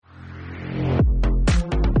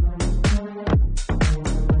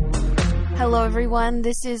Hello, everyone.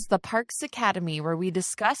 This is the Parks Academy, where we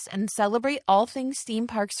discuss and celebrate all things theme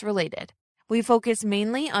parks related. We focus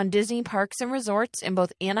mainly on Disney parks and resorts in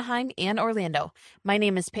both Anaheim and Orlando. My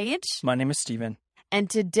name is Paige. My name is Steven. And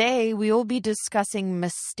today we will be discussing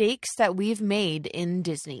mistakes that we've made in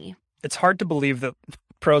Disney. It's hard to believe that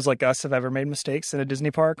pros like us have ever made mistakes in a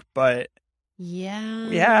Disney park, but yeah,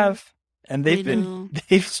 we have. And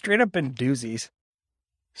they've straight up been doozies.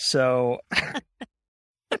 So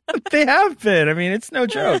they have been. I mean, it's no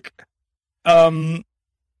joke.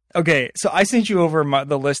 Okay, so I sent you over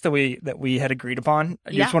the list that we had agreed upon.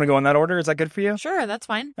 You just want to go in that order? Is that good for you? Sure, that's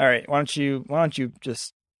fine. All right. Why don't you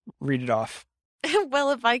just read it off?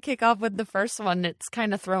 Well, if I kick off with the first one, it's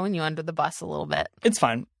kind of throwing you under the bus a little bit. It's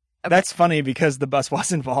fine. Okay. That's funny because the bus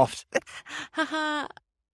was involved. Haha,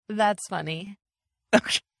 that's funny.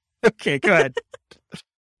 Okay, go ahead.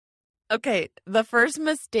 Okay, the first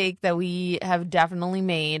mistake that we have definitely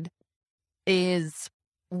made is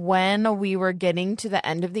when we were getting to the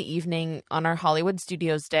end of the evening on our Hollywood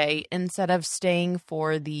Studios day, instead of staying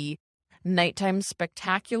for the nighttime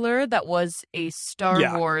spectacular that was a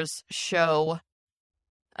Star Wars show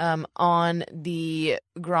on the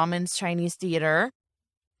Grauman's Chinese Theater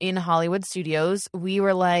in Hollywood Studios, we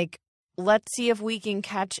were like, let's see if we can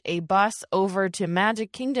catch a bus over to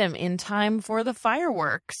Magic Kingdom in time for the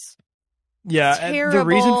fireworks. Yeah, the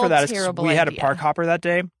reason for that is we had a idea. park hopper that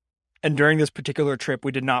day, and during this particular trip,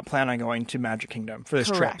 we did not plan on going to Magic Kingdom for this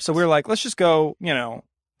trip. So we were like, let's just go,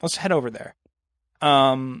 let's head over there.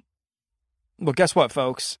 Well, guess what,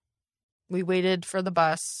 folks? We waited for the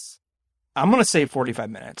bus. I'm going to say 45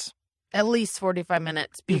 minutes. At least 45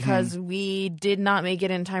 minutes, because we did not make it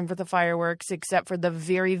in time for the fireworks, except for the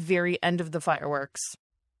very, very end of the fireworks.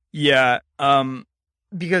 Yeah,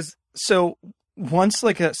 because so once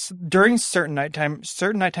during certain nighttime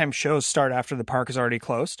shows start after the park is already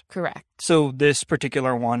closed. Correct. So this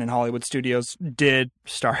particular one in Hollywood Studios did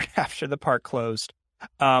start after the park closed.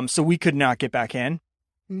 So we could not get back in.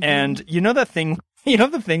 Mm-hmm. And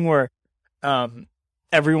the thing where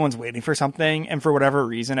everyone's waiting for something, and for whatever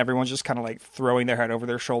reason, everyone's just kind of like throwing their head over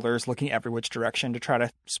their shoulders, looking every which direction to try to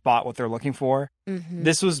spot what they're looking for. Mm-hmm.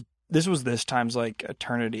 This was this time's like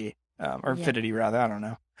eternity, or infinity rather. I don't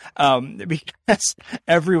know. Because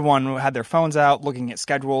everyone had their phones out looking at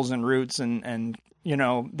schedules and routes, and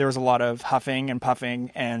there was a lot of huffing and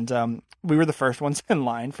puffing, and we were the first ones in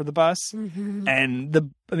line for the bus. Mm-hmm. And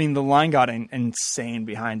the line got insane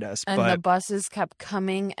behind us. And the buses kept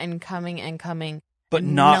coming and coming and coming. But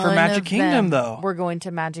not for Magic Kingdom, though. We're going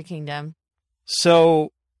to Magic Kingdom.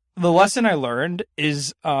 So the lesson I learned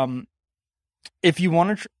is, if you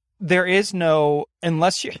want to, there is no,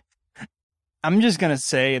 unless you, I'm just going to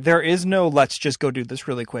say, there is no let's just go do this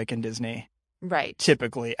really quick in Disney. Right.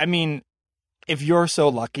 Typically. I mean, if you're so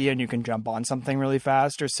lucky and you can jump on something really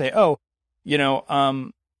fast, or say, we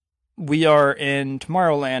are in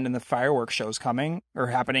Tomorrowland and the fireworks show's coming or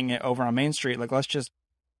happening over on Main Street. Like, why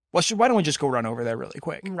don't we just go run over there really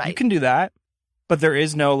quick? Right. You can do that, but there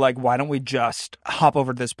is no, why don't we just hop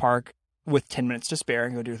over to this park with 10 minutes to spare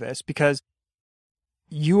and go do this? Because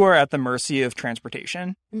you are at the mercy of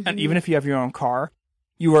transportation. Mm-hmm. And even if you have your own car,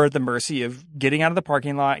 you are at the mercy of getting out of the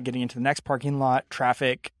parking lot, getting into the next parking lot,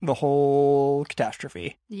 traffic, the whole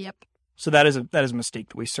catastrophe. Yep. So that is a mistake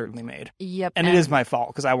that we certainly made. Yep. And it is my fault,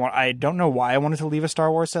 because I don't know why I wanted to leave a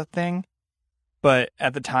Star Wars thing, but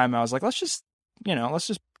at the time I was like, let's just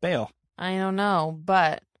bail. I don't know,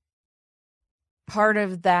 but part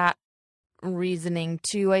of that reasoning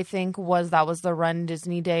too, I think, was the Run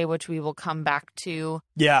Disney Day, which we will come back to.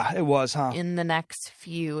 Yeah, it was, huh? In the next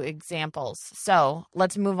few examples. So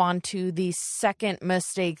let's move on to the second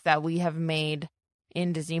mistake that we have made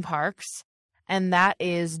in Disney parks, and that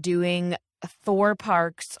is doing Thor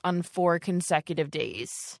parks on 4 consecutive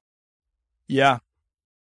days. Yeah.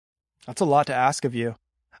 That's a lot to ask of you.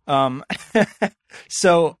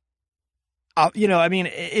 So,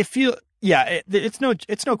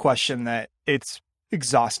 it's no question that it's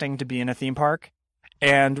exhausting to be in a theme park.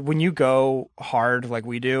 And when you go hard, like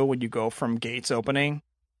we do, when you go from gates opening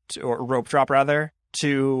or rope drop rather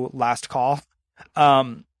to last call,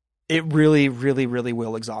 it really, really, really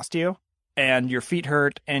will exhaust you, and your feet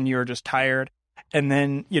hurt and you're just tired. And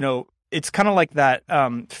then, it's kind of like that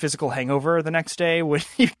physical hangover the next day when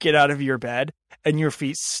you get out of your bed and your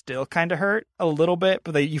feet still kind of hurt a little bit,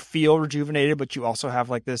 but you feel rejuvenated, but you also have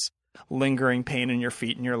like this lingering pain in your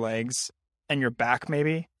feet and your legs and your back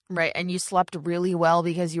maybe. Right. And you slept really well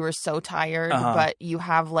because you were so tired, but you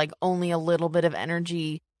have like only a little bit of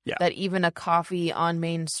energy that even a coffee on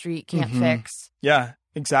Main Street can't fix. Yeah,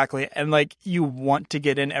 exactly. And like you want to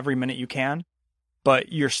get in every minute you can,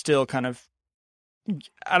 but you're still kind of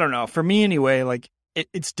I don't know. For me anyway, like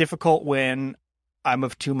it's difficult when I'm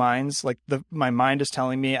of two minds. Like my mind is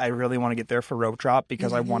telling me I really want to get there for rope drop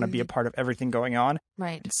because I want to be a part of everything going on.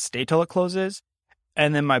 Right. And stay till it closes.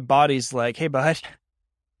 And then my body's like, hey, bud,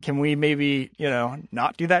 can we maybe,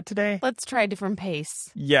 not do that today? Let's try a different pace.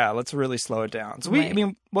 Yeah, let's really slow it down. So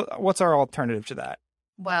Right. what's our alternative to that?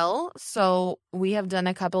 Well, so we have done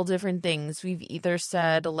a couple different things. We've either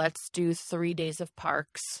said, let's do 3 days of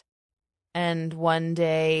parks, and one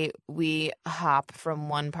day we hop from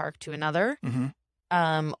one park to another.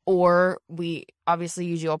 Mm-hmm. Or we obviously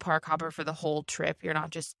use you a park hopper for the whole trip. You're not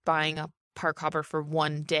just buying a park hopper for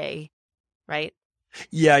one day, right?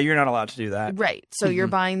 Yeah, you're not allowed to do that. Right. So you're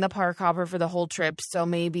Mhm. buying the park hopper for the whole trip. So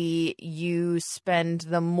maybe you spend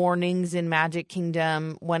the mornings in Magic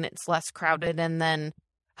Kingdom when it's less crowded and then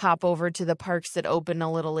hop over to the parks that open a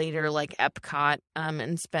little later, like Epcot,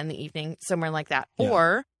 and spend the evening somewhere like that. Yeah.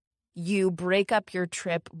 Or you break up your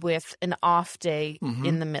trip with an off day Mhm.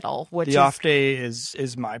 in the middle, which The is off day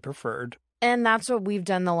is my preferred. and that's what we've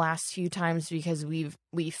done the last few times because we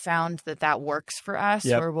found that works for us.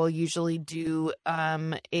 Yep. Where we'll usually do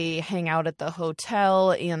a hangout at the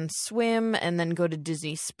hotel and swim, and then go to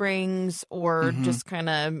Disney Springs or Mhm. just kind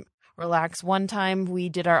of relax. One time we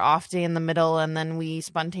did our off day in the middle, and then we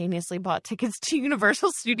spontaneously bought tickets to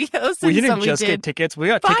Universal Studios. We and didn't so just we get did tickets. We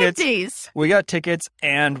got 5 tickets. days. We got tickets,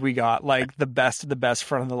 and we got like the best of the best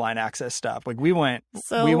front of the line access stuff. Like we went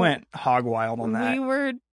hog wild on that. We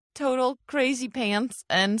were total crazy pants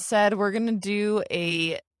and said we're gonna do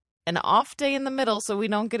an off day in the middle so we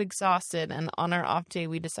don't get exhausted. And on our off day,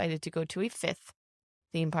 we decided to go to a 5th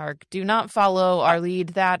theme park. Do not follow our lead.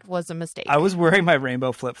 That was a mistake. I was wearing my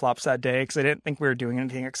rainbow flip flops that day because I didn't think we were doing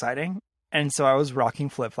anything exciting, and so I was rocking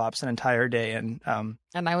flip flops an entire day in and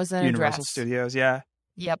I was in a Universal dress. Studios. Yeah,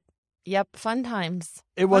 Yep. Fun times.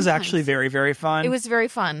 it was Fun actually times. very, very fun. It was very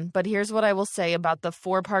fun. But here's what I will say about the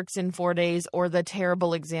 4 parks in 4 days, or the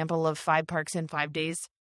terrible example of 5 parks in 5 days.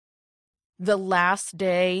 The last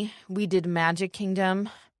day we did Magic Kingdom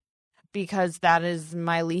because that is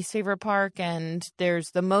my least favorite park and there's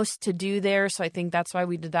the most to do there. So I think that's why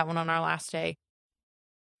we did that one on our last day.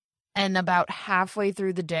 And about halfway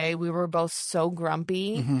through the day, we were both so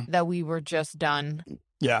grumpy Mhm. that we were just done.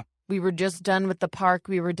 Yeah. We were just done with the park.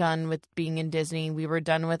 We were done with being in Disney. We were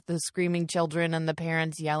done with the screaming children and the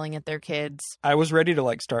parents yelling at their kids. I was ready to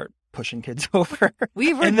like start pushing kids over.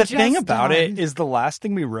 We were And the just thing about done. it is the last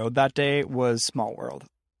thing we rode that day was Small World.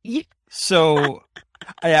 Yeah. So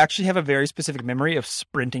I actually have a very specific memory of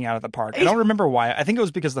sprinting out of the park. I don't remember why. I think it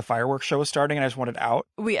was because the fireworks show was starting and I just wanted out.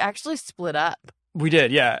 We actually split up. We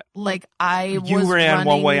did, yeah. Like I was You ran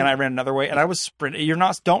one way running- and I ran another way, and I was sprinting.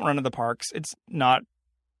 Don't run to the parks. It's not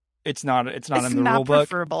in the rule book.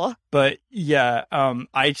 preferable. But yeah,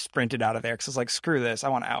 I sprinted out of there because I was like, screw this, I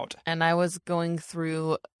want out. And I was going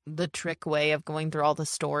through the trick way of going through all the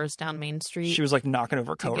stores down Main Street. She was like knocking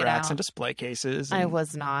over To coat get racks out. and display cases. I and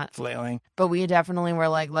was not. flailing. But we definitely were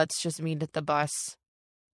like, let's just meet at the bus.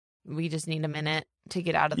 We just need a minute to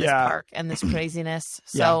get out of this Yeah. park and this craziness.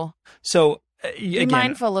 Yeah. So So be again,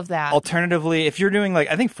 mindful of that. alternatively, if you're doing like,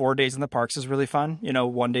 I think 4 days in the parks is really fun.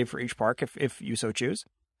 1 day for each park if you so choose.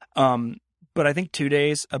 But I think 2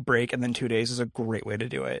 days, a break, and then 2 days is a great way to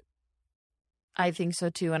do it. I think so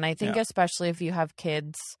too. And I think Yeah. especially if you have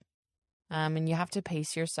kids, and you have to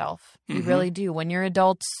pace yourself. You Mhm. really do. When you're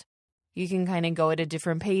adults, you can kind of go at a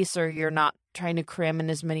different pace, or you're not trying to cram in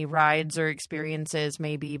as many rides or experiences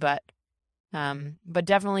maybe, but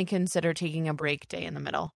definitely consider taking a break day in the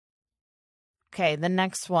middle. Okay, the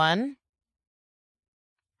next one.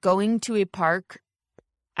 Going to a park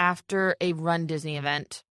after a Run Disney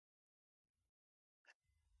event.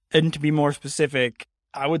 And to be more specific,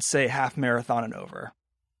 I would say half marathon and over.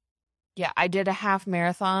 Yeah, I did a half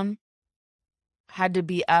marathon. Had to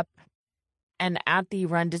be up and at the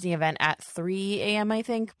Run Disney event at 3 a.m., I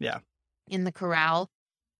think. Yeah. In the corral.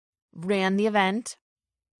 Ran the event.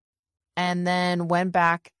 And then went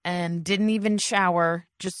back and didn't even shower.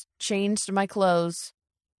 Just changed my clothes.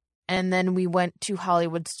 And then we went to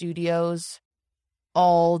Hollywood Studios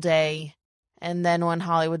all day. And then when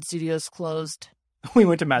Hollywood Studios closed, We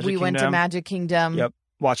went to Magic we Kingdom. went to Magic Kingdom. Yep.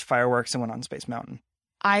 Watched fireworks and went on Space Mountain.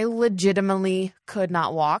 I legitimately could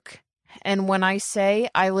not walk. And when I say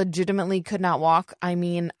I legitimately could not walk, I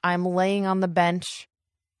mean I'm laying on the bench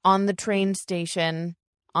on the train station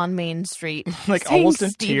on Main Street. Like saying, almost in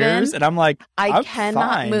 "Steven, tears. And I'm like, I I'm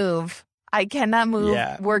cannot fine." move. I cannot move.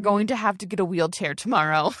 Yeah. We're going to have to get a wheelchair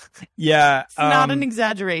tomorrow. Yeah. It's not an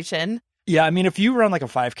exaggeration. Yeah, I mean, if you run like a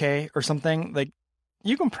 5K or something, like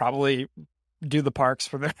you can probably do the parks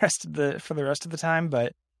for the rest of the time.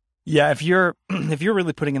 But Yeah, if you're if you're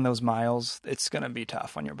really putting in those miles, it's gonna be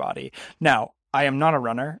tough on your body. Now, I am not a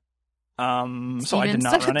runner, so I did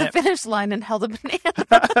not run at it. the finish line and held a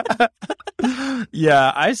banana.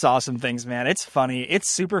 Yeah, I saw some things, man. It's funny. It's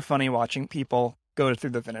super funny watching people go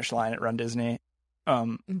through the finish line at Run Disney.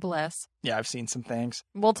 Bless. Yeah, I've seen some things.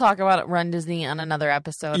 We'll talk about Run Disney on another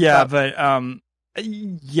episode. Yeah, but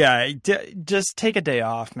just take a day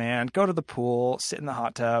off, man. Go to the pool, sit in the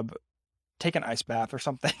hot tub, take an ice bath or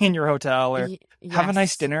something in your hotel, or have a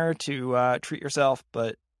nice dinner to treat yourself.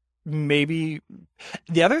 But maybe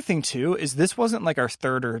the other thing too is this wasn't like our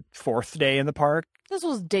third or fourth day in the park. This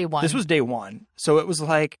was day one. This was day one. So it was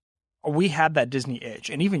like we had that Disney itch,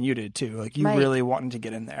 and even you did too. Like you really wanted to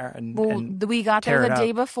get in there. And we got there the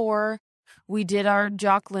day before. We did our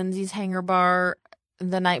Jock Lindsay's Hangar Bar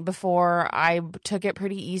the night before. I took it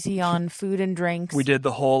pretty easy on food and drinks. We did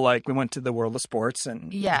the whole, we went to the World of Sports and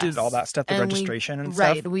did all that stuff, the registration and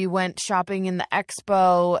stuff. Right. We went shopping in the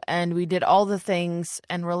expo and we did all the things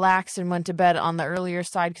and relaxed and went to bed on the earlier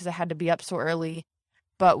side because I had to be up so early.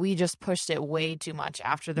 But we just pushed it way too much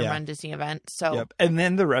after the Run Disney event. So, and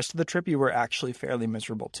then the rest of the trip, you were actually fairly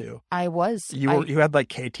miserable too. I was. You had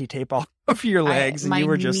KT tape all over your legs, and you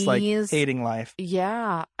were just hating life.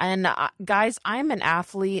 Yeah, and guys, I'm an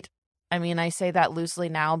athlete. I mean, I say that loosely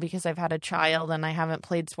now because I've had a child and I haven't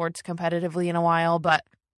played sports competitively in a while. But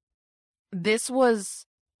this was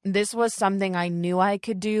something I knew I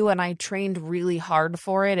could do, and I trained really hard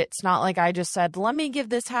for it. It's not like I just said, let me give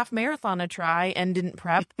this half marathon a try and didn't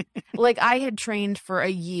prep. I had trained for a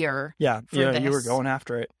year. Yeah, you were going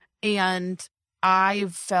after it. And I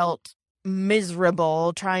felt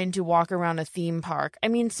miserable trying to walk around a theme park. I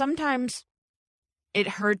mean, sometimes it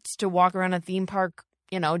hurts to walk around a theme park,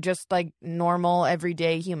 just like normal,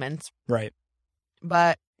 everyday humans. Right.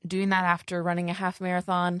 But doing that after running a half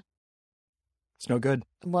marathon, it's no good.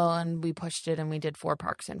 Well, and we pushed it and we did 4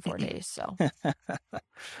 parks in 4 days. So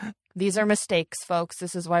these are mistakes, folks.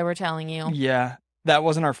 This is why we're telling you. Yeah. That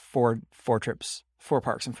wasn't our 4 parks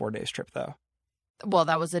in 4 days trip, though. Well,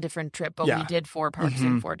 that was a different trip, but we did 4 parks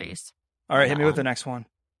in 4 days. All right. Hit me with the next one.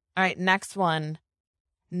 All right. Next one.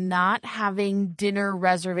 Not having dinner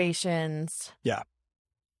reservations. Yeah.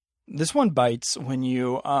 This one bites when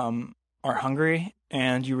you are hungry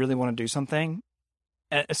and you really want to do something.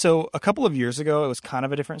 So a couple of years ago, it was kind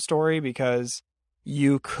of a different story because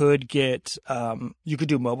you could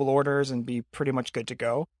do mobile orders and be pretty much good to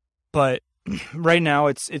go. But right now,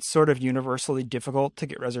 it's sort of universally difficult to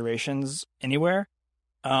get reservations anywhere.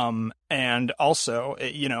 And also,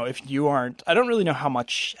 if you aren't, I don't really know how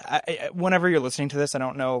much, whenever you're listening to this, I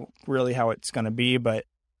don't know really how it's going to be, but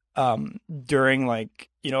during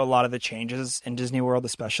a lot of the changes in Disney World,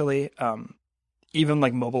 especially, even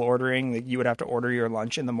mobile ordering, you would have to order your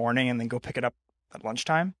lunch in the morning and then go pick it up at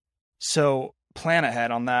lunchtime. So plan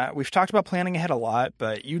ahead on that. We've talked about planning ahead a lot,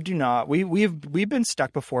 but you do not. We've been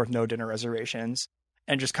stuck before with no dinner reservations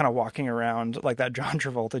and just kind of walking around like that John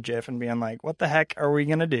Travolta gif and being like, what the heck are we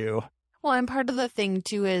going to do? Well, and part of the thing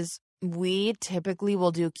too is we typically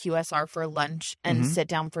will do QSR for lunch and sit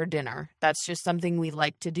down for dinner. That's just something we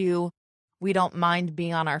like to do. We don't mind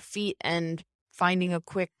being on our feet and finding a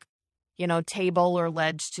quick table or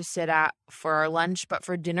ledge to sit at for our lunch. But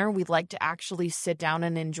for dinner, we'd like to actually sit down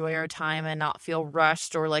and enjoy our time and not feel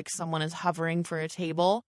rushed or like someone is hovering for a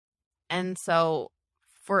table. And so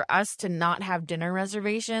for us to not have dinner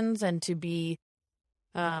reservations and to be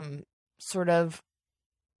sort of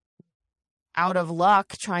out of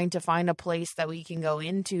luck trying to find a place that we can go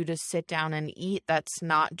into to sit down and eat that's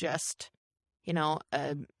not just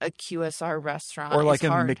a QSR restaurant. Or like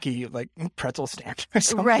a Mickey, pretzel stand or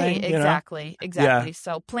something. Right, exactly. Yeah.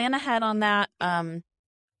 So plan ahead on that.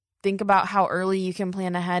 Think about how early you can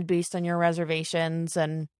plan ahead based on your reservations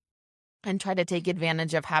and try to take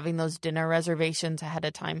advantage of having those dinner reservations ahead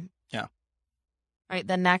of time. Yeah. All right,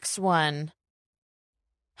 the next one.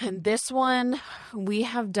 And this one we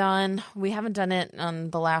haven't done it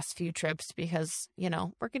on the last few trips because,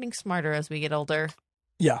 we're getting smarter as we get older.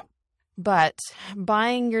 Yeah. But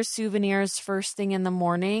buying your souvenirs first thing in the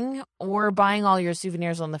morning or buying all your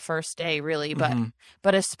souvenirs on the first day, really.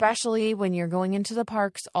 But especially when you're going into the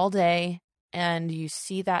parks all day and you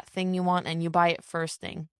see that thing you want and you buy it first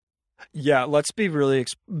thing. Yeah, let's be really,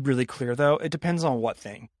 really clear, though. It depends on what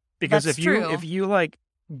thing. Because if you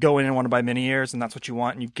go in and want to buy mini ears and that's what you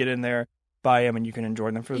want and you get in there, buy them and you can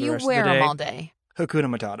enjoy them for the rest of the day. You wear them all day.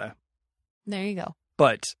 Hakuna Matata. There you go.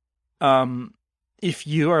 But if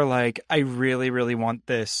you are I really, really want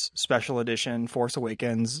this special edition Force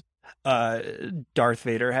Awakens Darth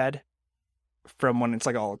Vader head from when it's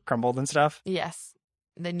all crumbled and stuff. Yes.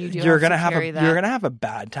 then you do you're have gonna to have carry a that. you're gonna have a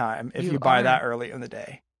bad time if you buy that early in the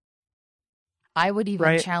day. I would even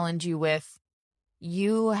Right. challenge you with,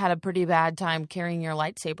 you had a pretty bad time carrying your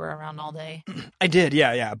lightsaber around all day. I did,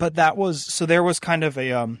 yeah. But that was so there was kind of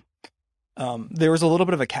a there was a little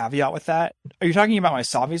bit of a caveat with that. Are you talking about my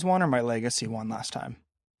Savi's one or my Legacy one last time?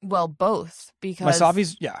 Well, both, My because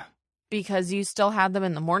Savi's, yeah. because you still had them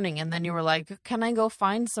in the morning, and then you were like, can I go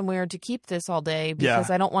find somewhere to keep this all day? Because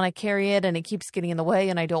I don't want to carry it, and it keeps getting in the way,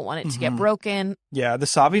 and I don't want it to get broken. Yeah, the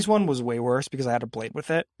Savi's one was way worse because I had a blade with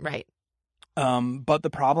it. Right. But the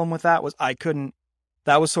problem with that was I couldn't.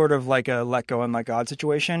 That was sort of like a let go and let God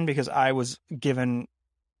situation because I was given,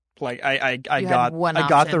 like I You had got one I got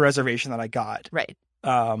the option. reservation that I got. Right.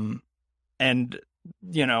 And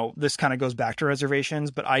you know this kind of goes back to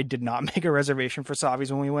reservations, but I did not make a reservation for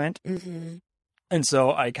Savi's when we went, Mm-hmm. and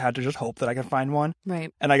so I had to just hope that I could find one.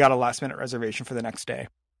 Right. And I got a last minute reservation for the next day.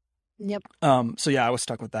 Yep. So yeah, I was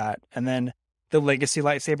stuck with that. And then the Legacy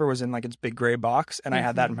lightsaber was in like its big gray box, and I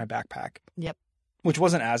had that in my backpack. Yep. Which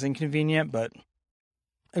wasn't as inconvenient, but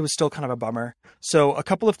it was still kind of a bummer. So a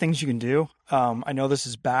couple of things you can do. I know this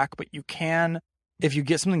is back, but you can, if you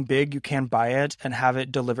get something big, you can buy it and have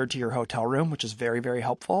it delivered to your hotel room, which is very, very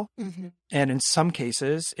helpful. Mm-hmm. And in some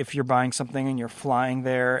cases, if you're buying something and you're flying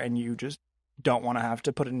there and you just don't want to have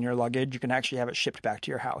to put it in your luggage, you can actually have it shipped back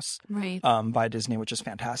to your house. Right. By Disney, which is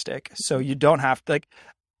fantastic. So you don't have to, like,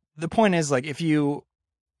 the point is, like, if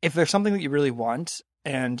there's something that you really want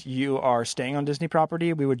and you are staying on Disney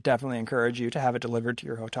property, we would definitely encourage you to have it delivered to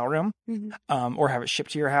your hotel room, or have it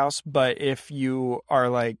shipped to your house. But if you are,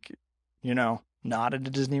 like, you know, not at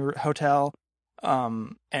a Disney hotel,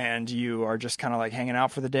 and you are just kind of like hanging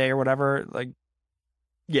out for the day or whatever, like,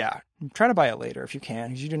 yeah, try to buy it later if you can,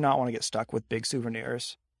 because you do not want to get stuck with big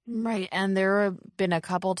souvenirs. Right. And there have been a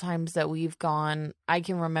couple times that we've gone, I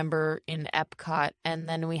can remember in Epcot, and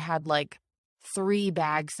then we had like 3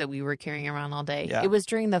 bags that we were carrying around all day. Yeah. It was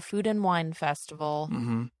during the Food and Wine Festival,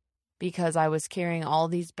 Mm-hmm. because I was carrying all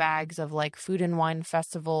these bags of like Food and Wine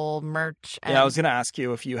Festival merch. And, Yeah, I was going to ask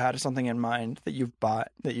you if you had something in mind that you've bought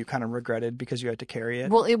that you kind of regretted because you had to carry it.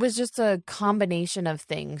 well, it was just a combination of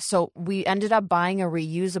things. So we ended up buying a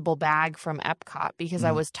reusable bag from Epcot because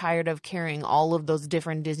I was tired of carrying all of those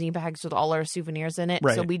different Disney bags with all our souvenirs in it.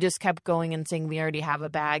 Right. So we just kept going and saying we already have a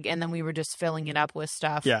bag, and then we were just filling it up with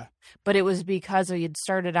stuff. Yeah. But it was because we had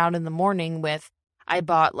started out in the morning with, I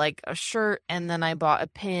bought like a shirt, and then I bought a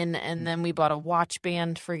pin, and then we bought a watch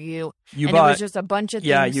band for you. You and bought, it was just a bunch of things.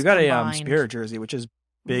 yeah, you got combined. a Spirit jersey, which is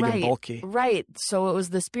big and bulky. Right. So it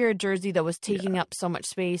was the Spirit jersey that was taking up so much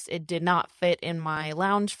space. It did not fit in my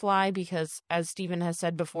Loungefly because, as Stephen has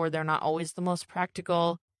said before, they're not always the most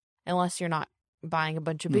practical unless you're not buying a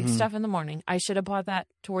bunch of big stuff in the morning. I should have bought that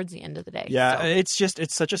towards the end of the day. Yeah, So.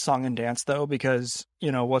 it's such a song and dance, though, because,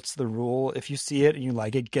 you know, what's the rule? If you see it and you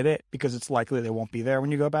like it, get it, because it's likely they won't be there when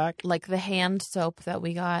you go back. Like the hand soap that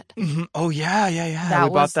we got. Oh, yeah. That we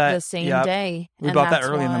was bought that the same yep. day. We and bought that that's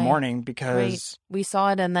early in the why- morning because... We saw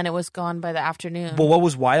it, and then it was gone by the afternoon. Well, what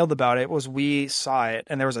was wild about it was we saw it,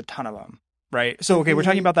 and there was a ton of them, right? So, okay, we're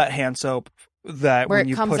talking about that hand soap that Where when it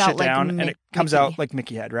you comes push out it like down and it comes Mickey. out like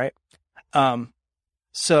Mickey head, right?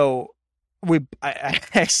 So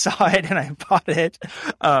I saw it and I bought it.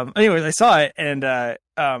 Anyways, I saw it and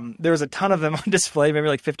there was a ton of them on display, maybe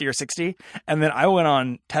like 50 or 60. And then I went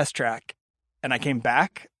on Test Track and I came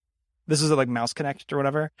back. This was like Mouse Connect or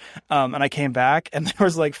whatever. And I came back and there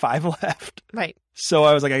was like 5 left. Right. So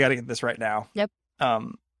I was like, I got to get this right now. Yep.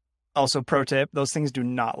 Also, pro tip, those things do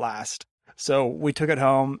not last. So we took it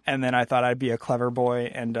home and then I thought I'd be a clever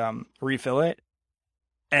boy and refill it.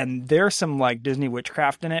 And there's some like Disney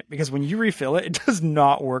witchcraft in it because when you refill it, it does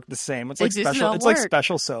not work the same. It's like It does special. not It's like work.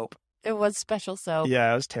 special soap. It was special soap.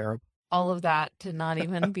 Yeah, it was terrible. All of that to not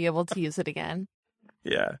even be able to use it again.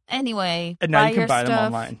 Yeah. Anyway, And now buy you can your buy them stuff.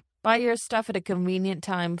 online. Buy your stuff at a convenient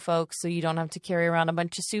time, folks, so you don't have to carry around a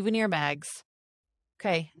bunch of souvenir bags.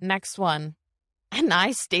 Okay, next one. And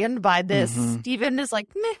I stand by this. Mhm. Steven is like,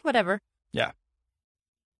 meh, whatever. Yeah.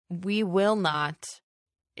 We will not,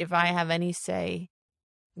 if I have any say,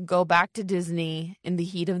 go back to Disney in the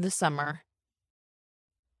heat of the summer.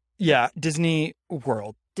 Yeah, Disney World.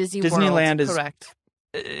 World, Disneyland is correct.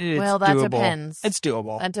 It's Well, that doable. depends. It's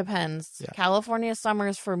doable. That depends. Yeah. California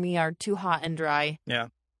summers for me are too hot and dry. Yeah.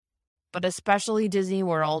 But especially Disney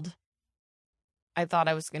World, I thought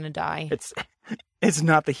I was going to die. It's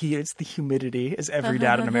not the heat, it's the humidity, as every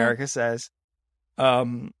dad in America says.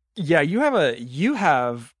 Yeah, you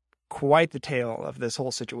have quite the tale of this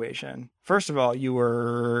whole situation. First of all, you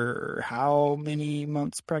were how many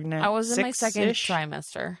months pregnant? I was in my second 6-ish?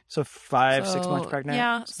 trimester. So 5, 6 So, months pregnant?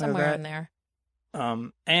 Yeah, something like somewhere that? in there.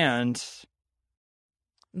 And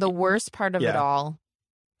the worst part of it Yeah. all.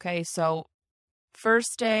 Okay, so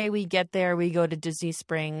first day we get there, we go to Disney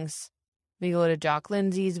Springs, we go to Jock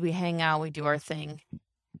Lindsay's, we hang out, we do our thing.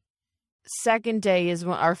 Second day is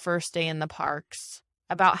our first day in the parks.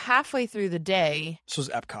 About halfway through the day, this was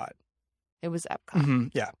Epcot. it was Epcot. Mm-hmm.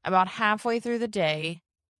 Yeah. About halfway through the day,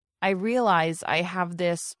 I realize I have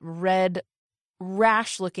this red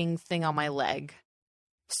rash-looking thing on my leg.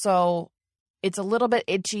 So it's a little bit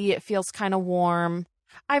itchy. It feels kind of warm.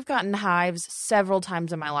 I've gotten hives several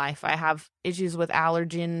times in my life. I have issues with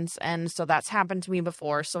allergens, and so that's happened to me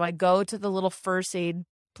before. So I go to the little first aid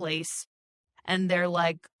place, and they're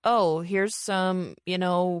like, oh, here's some,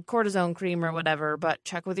 cortisone cream or whatever, but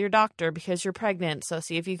check with your doctor because you're pregnant, so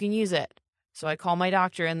see if you can use it. So I call my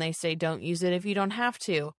doctor, and they say, don't use it if you don't have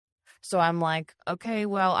to. So I'm like, okay,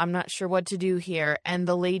 well, I'm not sure what to do here. And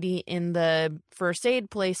the lady in the first aid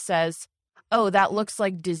place says, oh, that looks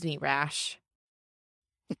like Disney rash.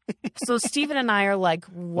 So Steven and I are like,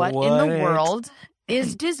 what in the world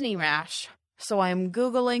is Disney rash? So I'm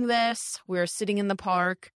Googling this. We're sitting in the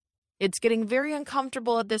park. It's getting very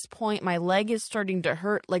uncomfortable at this point. My leg is starting to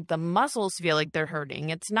hurt. Like the muscles feel like they're hurting.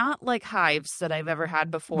 It's not like hives that I've ever had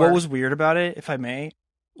before. What was weird about it, if I may,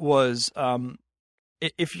 was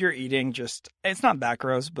if you're eating it's not that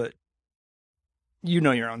gross, but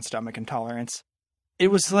your own stomach intolerance. It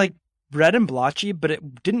was like red and blotchy, but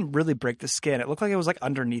it didn't really break the skin. It looked like it was like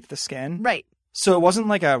underneath the skin. Right. So it wasn't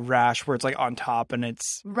like a rash where it's like on top and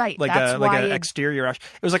it's right. like That's an exterior rash.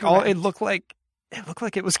 It was like Correct. it looked like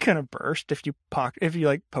it was gonna burst if you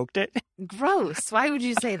like poked it. Gross. Why would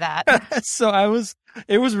you say that? So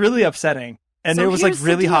it was really upsetting. And So it was like here's the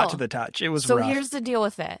really hot deal. to the touch. It was So rough. here's the deal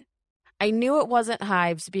with it. I knew it wasn't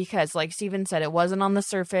hives because, like Steven said, it wasn't on the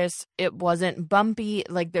surface. It wasn't bumpy.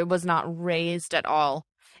 Like, it was not raised at all.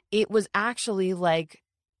 It was actually like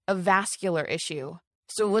a vascular issue.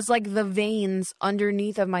 So it was like the veins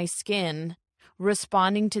underneath of my skin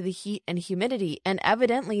responding to the heat and humidity. And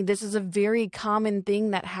evidently, this is a very common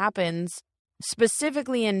thing that happens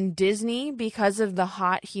specifically in Disney because of the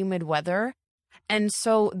hot, humid weather. And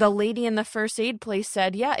so the lady in the first aid place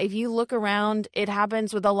said, yeah, if you look around, it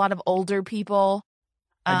happens with a lot of older people.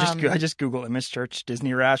 I just Google image search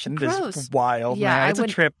Disney rash and it Gross. is wild, Yeah, man. It's a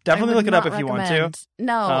trip. I Definitely would look it up not if you want recommend. to.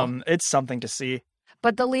 No. It's something to see.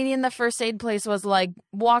 But the lady in the first aid place was like,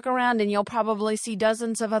 walk around and you'll probably see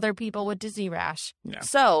dozens of other people with Disney rash. Yeah.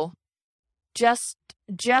 So just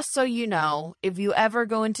so you know, if you ever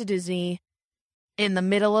go into Disney in the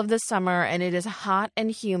middle of the summer and it is hot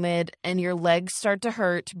and humid and your legs start to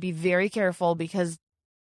hurt, be very careful because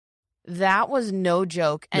that was no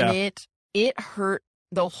joke. And it hurt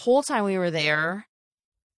the whole time we were there.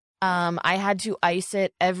 I had to ice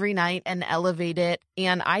it every night and elevate it.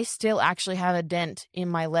 And I still actually have a dent in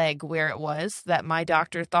my leg where it was that my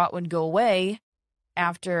doctor thought would go away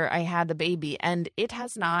after I had the baby. And it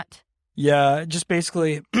has not. Yeah, just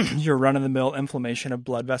basically your run-of-the-mill inflammation of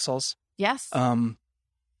blood vessels. Yes.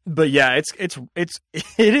 But yeah, it is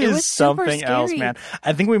was super something else, scary. man.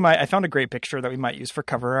 I found a great picture that we might use for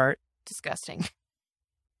cover art. Disgusting.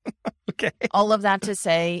 Okay. All of that to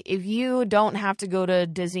say, if you don't have to go to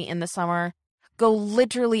Disney in the summer, go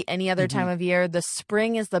literally any other time of year. The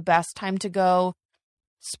spring is the best time to go.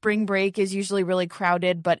 Spring break is usually really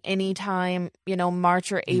crowded, but anytime,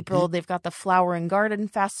 March or April, they've got the Flower and Garden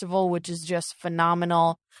Festival, which is just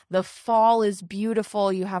phenomenal. The fall is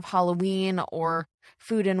beautiful. You have Halloween or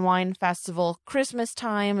Food and Wine Festival. Christmas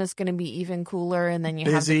time is going to be even cooler, and then you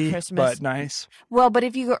have Busy, the Christmas. but nice. Well, but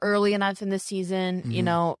if you go early enough in the season,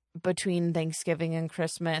 between Thanksgiving and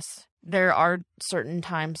Christmas, there are certain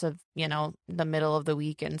times of, the middle of the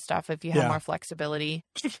week and stuff if you have more flexibility.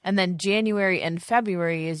 And then January and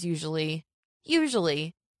February is usually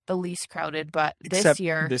the least crowded, but Except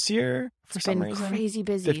this year, for it's some been reason, crazy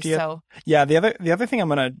busy. 50th. So Yeah, the other thing I'm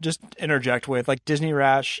gonna just interject with, like, Disney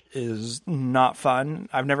rash is not fun.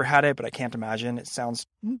 I've never had it, but I can't imagine. It sounds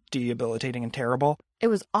debilitating and terrible. it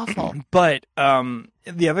was awful. But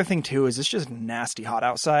the other thing too is it's just nasty hot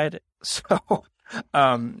outside. So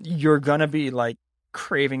you're gonna be like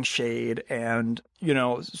craving shade, and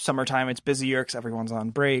summertime it's busier because everyone's on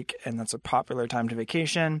break, and that's a popular time to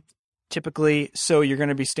vacation typically. So you're going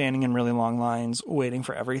to be standing in really long lines waiting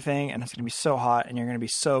for everything, and it's going to be so hot, and you're going to be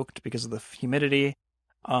soaked because of the humidity.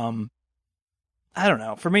 I don't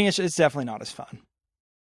know. For me, it's definitely not as fun.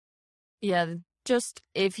 Yeah, just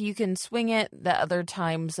if you can swing it, the other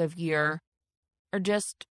times of year are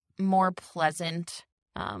just more pleasant.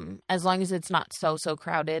 As long as it's not so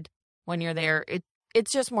crowded when you're there,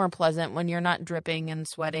 it's just more pleasant when you're not dripping and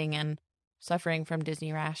sweating and suffering from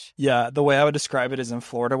Disney rash. Yeah, the way I would describe it is in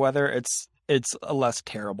Florida weather, it's a less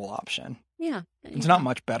terrible option. Yeah. It's not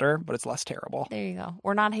much better, but it's less terrible. There you go.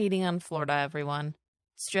 We're not hating on Florida, everyone.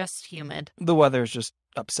 It's just humid. The weather is just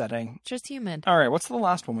upsetting. It's just humid. All right, what's the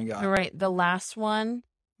last one we got? All right, the last one,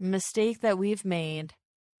 mistake that we've made,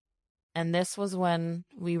 and this was when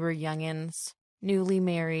we were youngins, newly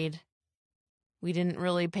married. We didn't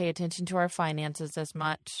really pay attention to our finances as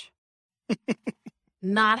much.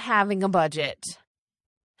 Not having a budget.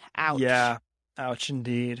 Ouch. Yeah, ouch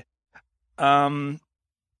indeed.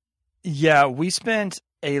 Yeah, we spent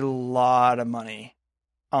a lot of money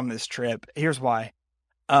on this trip. Here's why.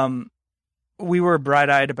 We were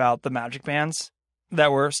bright-eyed about the Magic Bands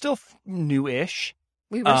that were still new-ish.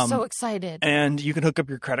 We were so excited. And you can hook up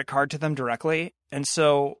your credit card to them directly. And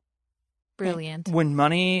so brilliant. When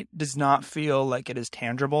money does not feel like it is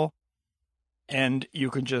tangible and you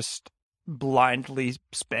can just blindly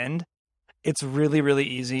spend, it's really, really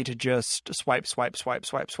easy to just swipe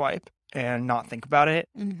and not think about it.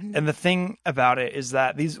 Mm-hmm. And the thing about it is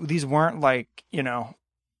that these weren't like,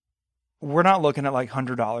 we're not looking at like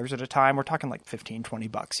 $100 at a time. We're talking like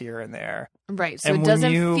 $15-$20 here and there. Right. So and it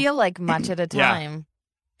doesn't feel like much at a time. Yeah.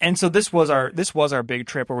 And so this was our big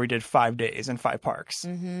trip where we did 5 days in 5 parks.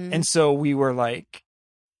 Mm-hmm. And so we were like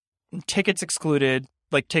tickets excluded,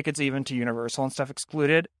 like tickets even to Universal and stuff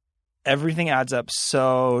excluded. Everything adds up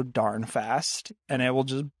so darn fast and it'll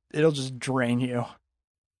just drain you.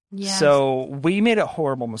 Yes. So we made a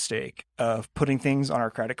horrible mistake of putting things on our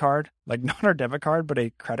credit card, like not our debit card, but a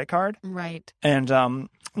credit card. Right. And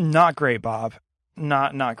not great, Bob.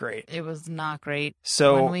 Not great. It was not great.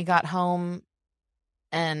 So when we got home,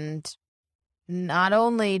 and not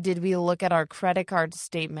only did we look at our credit card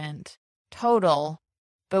statement total,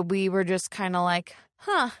 but we were just kind of like,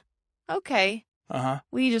 okay. Uh-huh.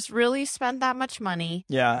 We just really spent that much money.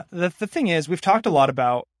 Yeah. The thing is, we've talked a lot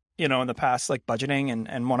about, in the past, like budgeting,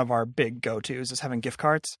 and one of our big go-tos is having gift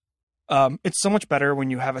cards. It's so much better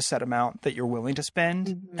when you have a set amount that you're willing to spend.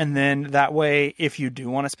 Mm-hmm. And then that way, if you do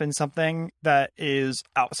want to spend something that is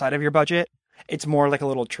outside of your budget, it's more like a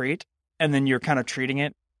little treat. And then you're kind of treating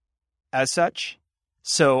it as such.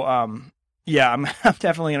 So, yeah, I'm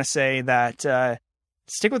definitely going to say that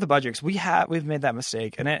stick with the budget, because we've made that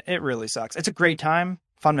mistake, and it really sucks. It's a great time,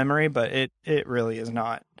 fun memory, but it really is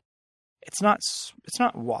not. It's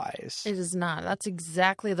not wise. It is not. That's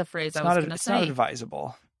exactly the phrase I was going to say. It's not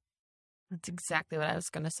advisable. That's exactly what I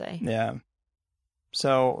was going to say. Yeah.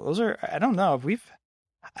 So those are, I don't know if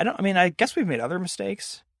I guess we've made other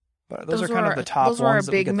mistakes, but those are kind of the top ones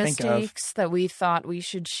that we could think of. Those were our big mistakes that we thought we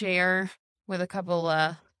should share with a couple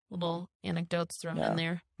little anecdotes thrown in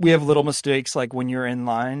there. We have little mistakes like when you're in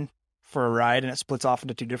line for a ride and it splits off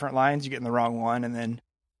into 2 different lines, you get in the wrong one, and then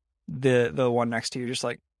the one next to you just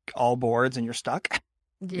like all boards and you're stuck.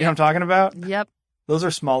 Yep. You know what I'm talking about? Yep. Those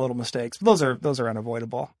are small little mistakes. Those are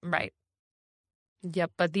unavoidable. Right.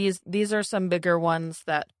 Yep. But these are some bigger ones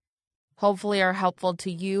that hopefully are helpful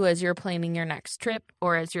to you as you're planning your next trip,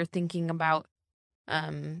 or as you're thinking about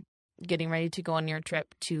getting ready to go on your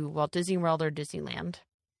trip to Walt Disney World or Disneyland.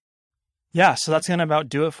 Yeah, so that's going to about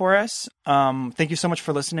do it for us. Thank you so much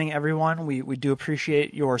for listening, everyone. We do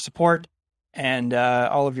appreciate your support and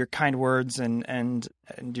all of your kind words and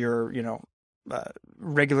your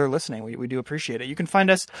regular listening. We do appreciate it. You can find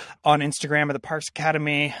us on Instagram at the Parks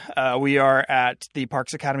Academy. We are at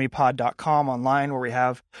theparksacademypod.com online, where we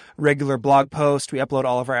have regular blog posts. We upload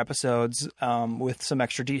all of our episodes with some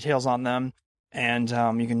extra details on them, and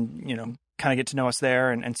you can kind of get to know us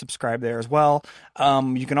there and subscribe there as well.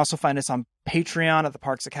 You can also find us on Patreon at the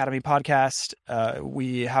Parks Academy Podcast.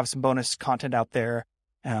 We have some bonus content out there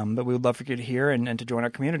that we would love for you to hear and to join our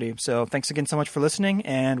community. So thanks again so much for listening,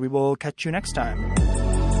 and we will catch you next time.